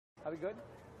Are we good?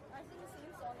 I sing the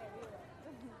same song everywhere.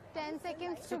 10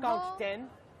 seconds So to count go. 10,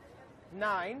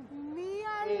 9, We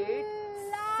are 8,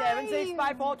 live. 7, 6,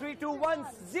 5, 4, 3, 2, 1,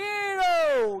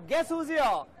 0. Guess who's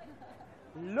here?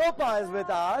 Lopa is with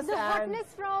us. The and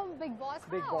hotness from Big Boss.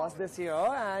 Big Boss this year,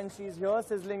 and she's here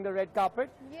sizzling the red carpet.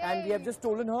 And we have Yay. just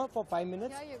stolen her for 5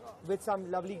 minutes Here you go. with some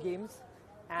lovely games.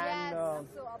 And Yes. I'm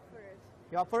so up for it.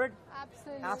 you're up for it?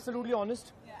 Absolutely. Absolutely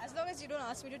honest. Yeah, as long as you don't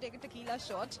ask me to take a tequila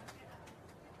shot.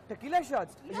 Tequila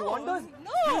shots. You No, want those?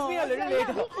 no. Excuse me a little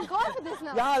later. We got for this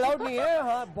now. यहाँ allowed नहीं है.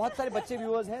 हाँ, बहुत सारे बच्चे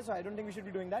viewers हैं, so I don't think we should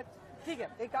be doing that. ठीक है,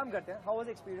 एक काम करते हैं. How was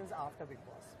the experience after Big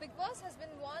Boss? Big Boss has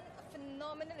been one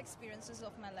phenomenal experiences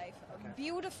of my life. A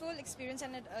beautiful experience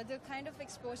and the kind of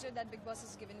exposure that Big Boss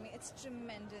has given me, it's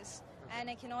tremendous. And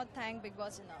I cannot thank Big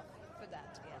Boss enough for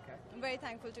that. Yeah. Okay. I'm very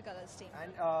thankful to Colors team.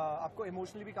 And आपको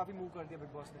emotionally भी काफी move कर दिया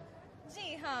Big Boss ने.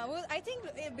 जी हाँ, वो I think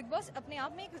Big Boss अपने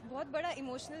आप में एक बहुत बड़ा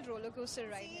emotional roller coaster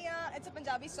ride. Yeah, it's a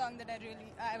Punjabi song that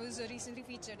I was recently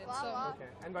featured in. So, Okay.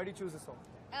 And why do you choose this song?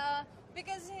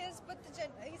 because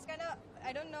he's kind of,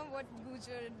 I don't know what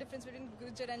difference between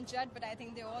Gujar and Judd, but I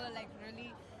think they all are like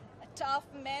really tough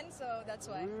men, so that's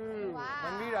why. Wow.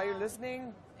 Manveer, are you listening?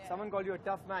 Yeah. Someone called you a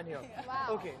tough man here. Wow.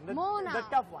 Okay, the Mona.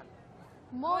 tough one.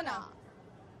 Mona.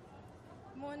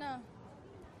 Mona.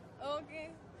 Okay.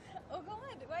 Oh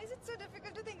God, why is it so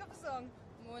difficult to think of a song?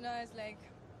 Mona is like,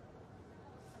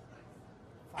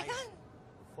 5,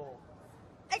 4,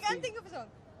 I can't think of a song.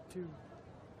 2,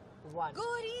 1.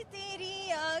 गोरी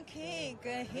तेरी आंखें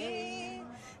कहे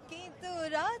कि तू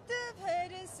रात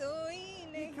भर सोई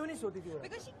नहीं. क्यों नहीं सोती थी वो?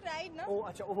 Because she cried, no? Oh,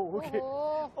 अच्छा, oh, okay.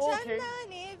 Oh. Okay. चंदा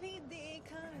ने भी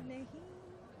देखा नहीं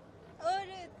और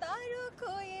तारों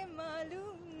को ये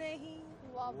मालूम नहीं.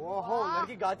 Wow. ओहो,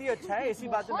 लड़की गाती अच्छा है. इसी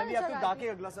बात पे मैं भी बहुत आपको अच्छा गा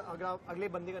के अगले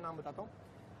बंदे का नाम बताता हूँ.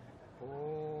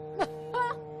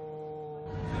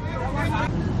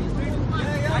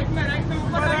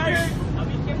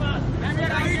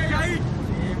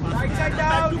 Right side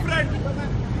down.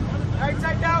 Right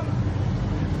side down.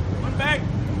 One back.